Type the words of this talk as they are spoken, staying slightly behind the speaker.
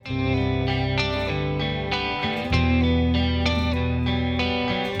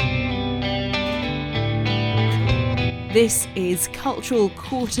This is Cultural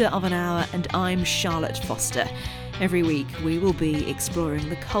Quarter of an Hour and I'm Charlotte Foster. Every week we will be exploring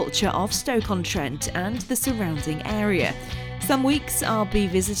the culture of Stoke-on-Trent and the surrounding area. Some weeks I'll be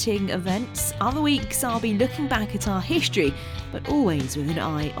visiting events, other weeks I'll be looking back at our history, but always with an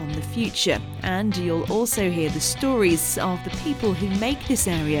eye on the future. And you'll also hear the stories of the people who make this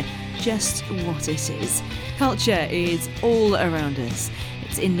area just what it is. Culture is all around us.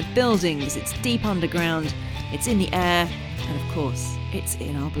 It's in the buildings, it's deep underground, it's in the air, and of course, it's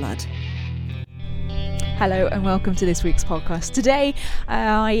in our blood. Hello and welcome to this week's podcast. Today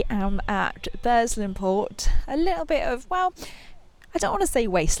I am at Burslem Port, a little bit of, well, I don't want to say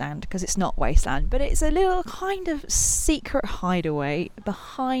wasteland because it's not wasteland, but it's a little kind of secret hideaway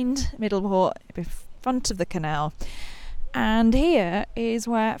behind Middleport, in front of the canal. And here is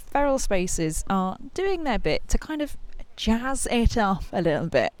where Feral Spaces are doing their bit to kind of jazz it up a little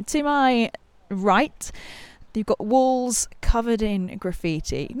bit. To my right, you've got walls covered in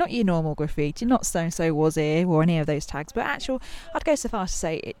graffiti. Not your normal graffiti, not so-and-so was here or any of those tags, but actual, I'd go so far to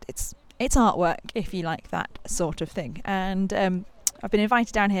say it's artwork if you like that sort of thing. And I've been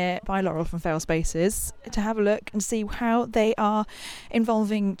invited down here by Laurel from Feral Spaces to have a look and see how they are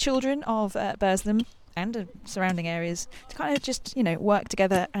involving children of Burslem and surrounding areas to kind of just, work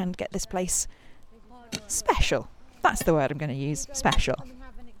together and get this place special. That's the word I'm going to use, special.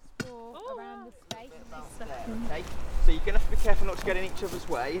 Okay, so you're going to have to be careful not to get in each other's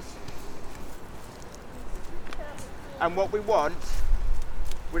ways. And what we don't want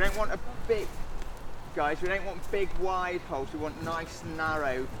we don't want big wide holes, we want nice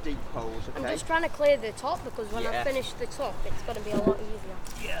narrow deep holes, okay? I'm just trying to clear the top because when I finish the top it's going to be a lot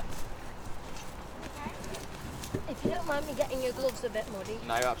easier. Yeah. If you don't mind me getting your gloves a bit muddy.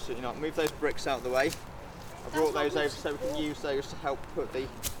 No, absolutely not. Move those bricks out of the way. I brought those over so we can use those to help put the...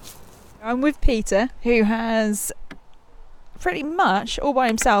 I'm with Peter, who has pretty much all by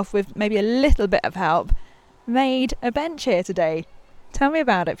himself, with maybe a little bit of help, made a bench here today. Tell me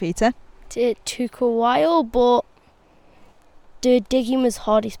about it, Peter. It took a while, but the digging was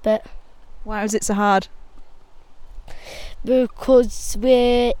hardest bit. Why was it so hard? Because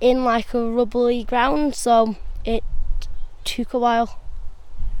we're in like a rubbly ground, so it took a while.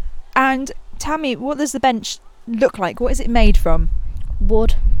 And tell me, what does the bench look like? What is it made from?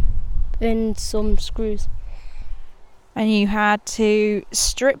 Wood and some screws. And you had to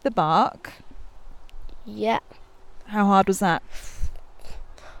strip the bark. Yeah. How hard was that?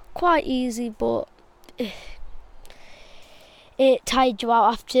 Quite easy, but it tired you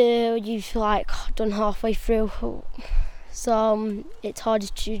out after you've done halfway through. So it's harder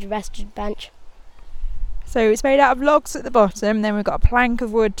to do the rest of the bench. So it's made out of logs at the bottom, then we've got a plank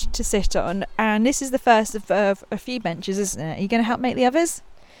of wood to sit on, and this is the first of a few benches, isn't it? Are you going to help make the others?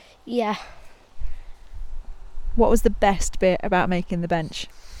 Yeah. What was the best bit about making the bench?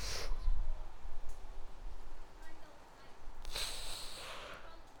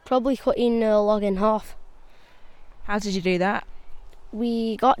 Probably cutting a log in half. How did you do that?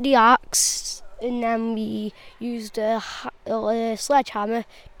 We got the axe and then we used a sledgehammer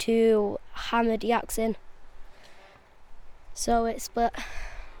to hammer the axe in. So it split.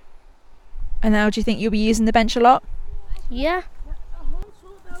 And now do you think you'll be using the bench a lot? Yeah.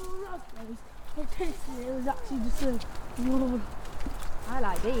 It was actually just a wood. I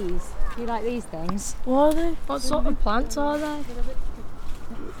like these. Do you like these things? What are they? What sort of plants are they? I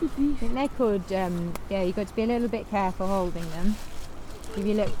think they could, you've got to be a little bit careful holding them. If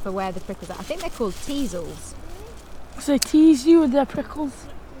you look for where the prickles are. I think they're called teasels. So they tease you with their prickles?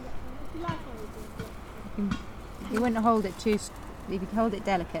 You wouldn't hold it too, if you hold it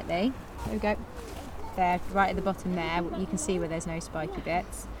delicately. There we go. There, right at the bottom there, you can see where there's no spiky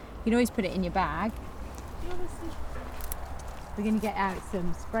bits. You can always put it in your bag. We're going to get out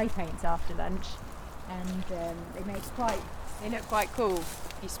some spray paints after lunch, and they look quite cool.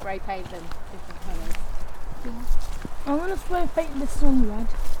 You spray paint them different colours. Yeah. I'm going to spray paint this one red.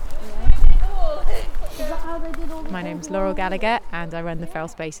 Is that how they did all the... My name's Laurel Gallagher and I run the Feral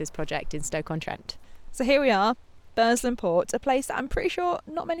Spaces project in Stoke-on-Trent. So here we are, Burslem Port, a place that I'm pretty sure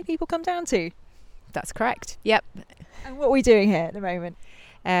not many people come down to. That's correct. Yep. And what are we doing here at the moment?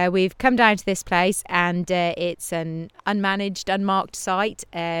 We've come down to this place and it's an unmanaged, unmarked site,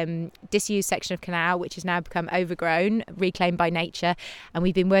 disused section of canal which has now become overgrown, reclaimed by nature, and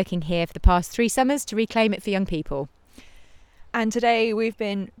we've been working here for the past 3 summers to reclaim it for young people. And today we've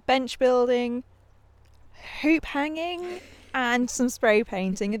been bench building, hoop hanging and some spray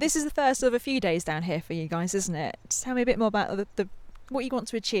painting. This is the first of a few days down here for you guys, isn't it? Just tell me a bit more about what you want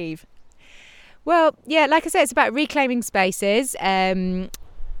to achieve. Well, yeah, like I said, it's about reclaiming spaces.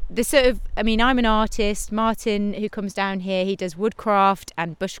 I'm an artist. Martin, who comes down here, he does woodcraft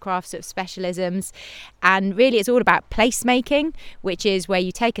and bushcraft sort of specialisms, and really it's all about placemaking, which is where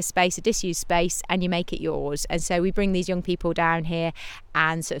you take a space, a disused space, and you make it yours. And so we bring these young people down here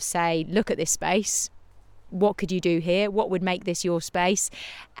and sort of say, look at this space, what could you do here, what would make this your space?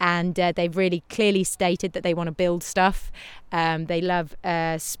 And they've really clearly stated that they want to build stuff. They love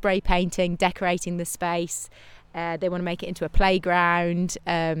spray painting, decorating the space. They want to make it into a playground.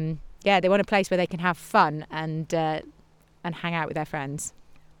 They want a place where they can have fun and hang out with their friends.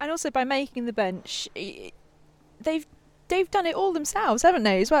 And also, by making the bench, they've done it all themselves, haven't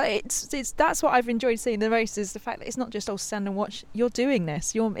they? As well, it's that's what I've enjoyed seeing the most, is the fact that it's not just stand and watch. You're doing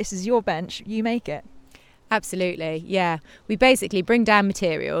this. This is your bench. You make it. Absolutely, yeah. We basically bring down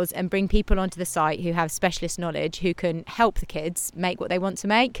materials and bring people onto the site who have specialist knowledge, who can help the kids make what they want to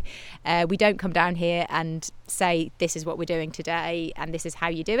make. We don't come down here and say, this is what we're doing today and this is how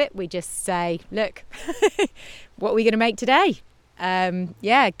you do it. We just say, look, what are we going to make today?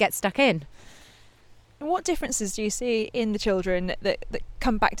 Get stuck in. And what differences do you see in the children that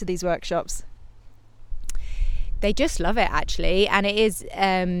come back to these workshops? They just love it, actually, and it is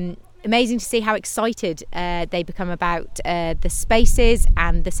amazing to see how excited they become about the spaces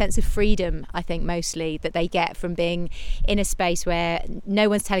and the sense of freedom, I think, mostly that they get from being in a space where no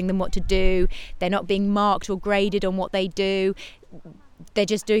one's telling them what to do. They're not being marked or graded on what they do. They're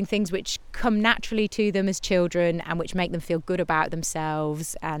just doing things which come naturally to them as children and which make them feel good about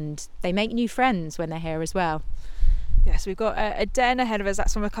themselves, and they make new friends when they're here as well. Yes, we've got a den ahead of us.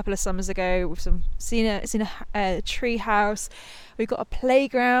 That's from a couple of summers ago. We've seen a tree house. We've got a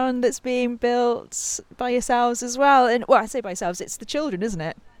playground that's being built by yourselves as well. And I say by yourselves, it's the children, isn't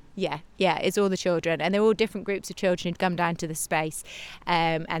it? Yeah, it's all the children, and they're all different groups of children who'd come down to the space,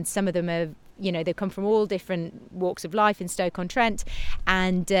 and some of them are, they've come from all different walks of life in Stoke-on-Trent,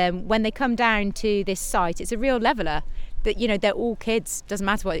 and when they come down to this site, it's a real leveller. That they're all kids. Doesn't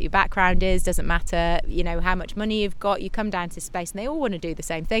matter what your background is, doesn't matter how much money you've got. You come down to space and they all want to do the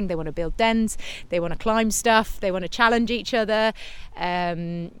same thing. They want to build dens, they want to climb stuff, they want to challenge each other,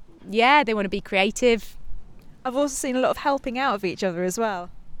 they want to be creative. I've also seen a lot of helping out of each other as well.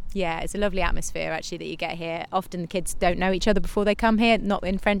 Yeah, it's a lovely atmosphere actually that you get here. Often the kids don't know each other before they come here, not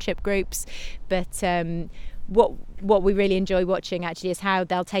in friendship groups, but what we really enjoy watching actually is how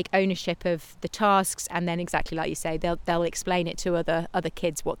they'll take ownership of the tasks, and then exactly like you say, they'll explain it to other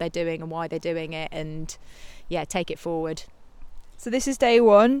kids what they're doing and why they're doing it, and take it forward. So this is day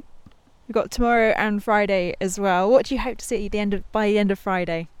one. We've got tomorrow and Friday as well. What do you hope to see by the end of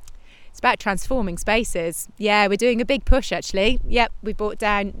Friday? It's about transforming spaces. Yeah, we're doing a big push actually. Yep, we brought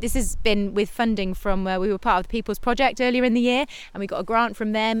down, this has been with funding from, we were part of the People's Project earlier in the year, and we got a grant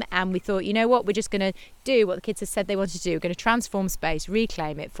from them, and we thought, we're just going to do what the kids have said they wanted to do. We're going to transform space,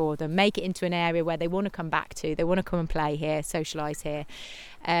 reclaim it for them, make it into an area where they want to come back to, they want to come and play here, socialise here.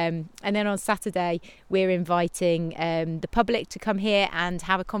 And then on Saturday we're inviting the public to come here and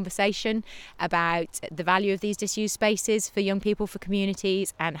have a conversation about the value of these disused spaces for young people, for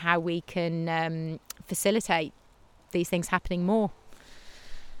communities, and how we can facilitate these things happening more.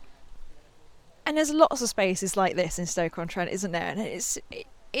 And there's lots of spaces like this in Stoke-on-Trent, isn't there? And is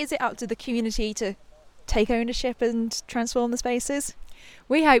it up to the community to take ownership and transform the spaces?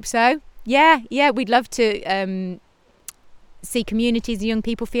 We hope so. Yeah, we'd love to see communities and young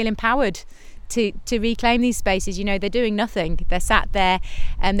people feel empowered to reclaim these spaces. They're doing nothing. They're sat there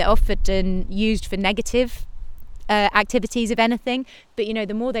and they're often used for negative activities of anything, but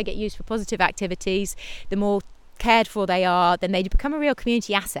the more they get used for positive activities, the more cared for they are, then they become a real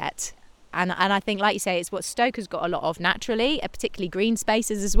community asset. And I think, like you say, it's what Stoke has got a lot of naturally, particularly green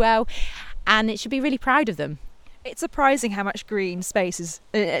spaces as well, and it should be really proud of them. It's surprising how much green space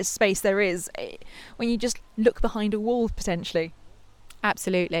there is when you just look behind a wall, potentially.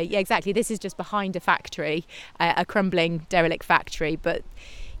 Absolutely. Yeah, exactly. This is just behind a factory, a crumbling, derelict factory. But,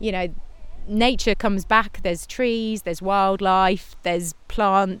 nature comes back. There's trees, there's wildlife, there's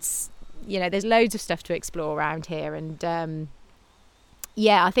plants. There's loads of stuff to explore around here. And,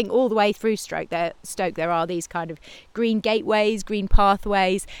 I think all the way through Stoke there are these kind of green gateways, green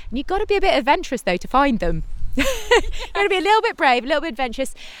pathways. And you've got to be a bit adventurous, though, to find them. You've got to be a little bit brave, a little bit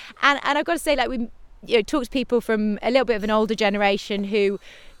adventurous, and I've got to say, we talk to people from a little bit of an older generation who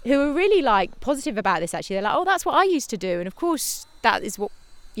are really positive about this. Actually, they're like, oh, that's what I used to do, and of course that is what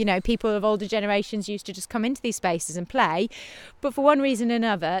people of older generations used to just come into these spaces and play, but for one reason or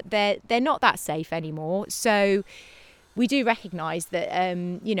another they're not that safe anymore. So we do recognise that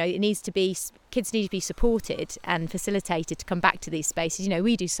it needs to be, kids need to be supported and facilitated to come back to these spaces.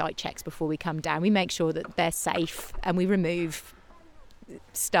 We do site checks before we come down. We make sure that they're safe, and we remove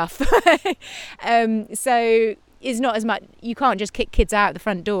stuff. So it's not as much, you can't just kick kids out the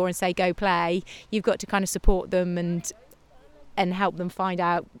front door and say go play. You've got to kind of support them and help them find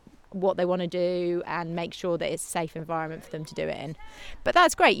out what they want to do and make sure that it's a safe environment for them to do it in. But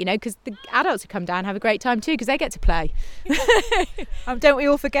that's great, you know, because the adults who come down have a great time too because they get to play. Don't we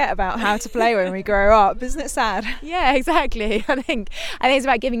all forget about how to play when we grow up? Isn't it sad? Yeah, exactly. I think it's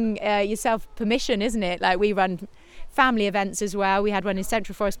about giving yourself permission, isn't it? Like, we run family events as well. We had one in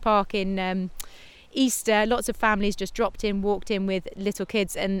Central Forest Park in Easter. Lots of families just walked in with little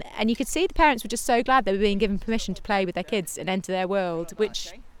kids, and you could see the parents were just so glad they were being given permission to play with their kids and enter their world,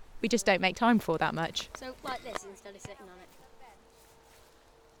 which we just don't make time for that much. So like this instead of sitting on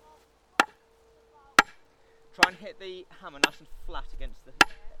it. Try and hit the hammer nice and flat against the...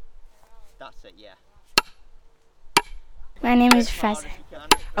 That's it, yeah. My name is Fraser.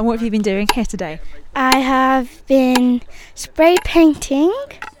 And what have you been doing here today? I have been spray painting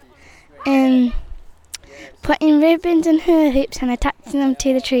and putting ribbons and hula hoops and attaching them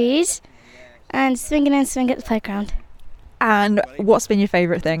to the trees and swinging and swinging at the playground. And what's been your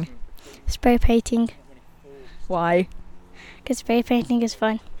favourite thing? Spray painting, Why? because spray painting is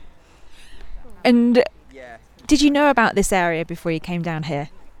fun. And did you know about this area before you came down here?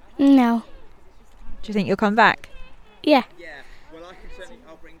 No. Do you think you'll come back? Yeah. Well, I can certainly...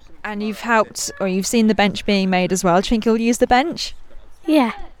 I'll bring some... And you've helped, or you've seen the bench being made as well. Do you think you'll use the bench?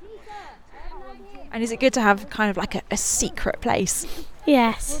 Yeah. And is it good to have kind of like a secret place?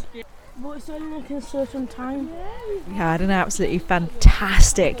 Yes. But it's only like a certain time. We had an absolutely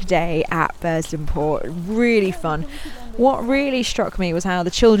fantastic day at Bursden Port. Really fun. What really struck me was how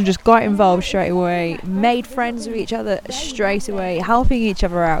the children just got involved straight away, made friends with each other straight away, helping each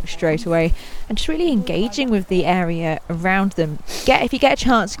other out straight away, and just really engaging with the area around them. If you get a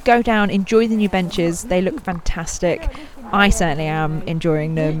chance, go down, enjoy the new benches. They look fantastic. I certainly am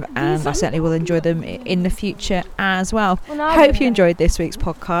enjoying them, and I certainly will enjoy them in the future as well. Hope you enjoyed this week's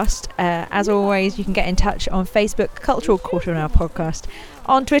podcast. As always, you can get in touch on Facebook, Cultural Quarter of an Hour Podcast.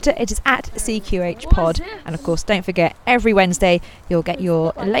 On Twitter, it is at CQH Pod. And of course, don't forget, every Wednesday, you'll get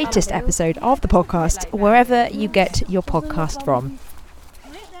your latest episode of the podcast wherever you get your podcast from.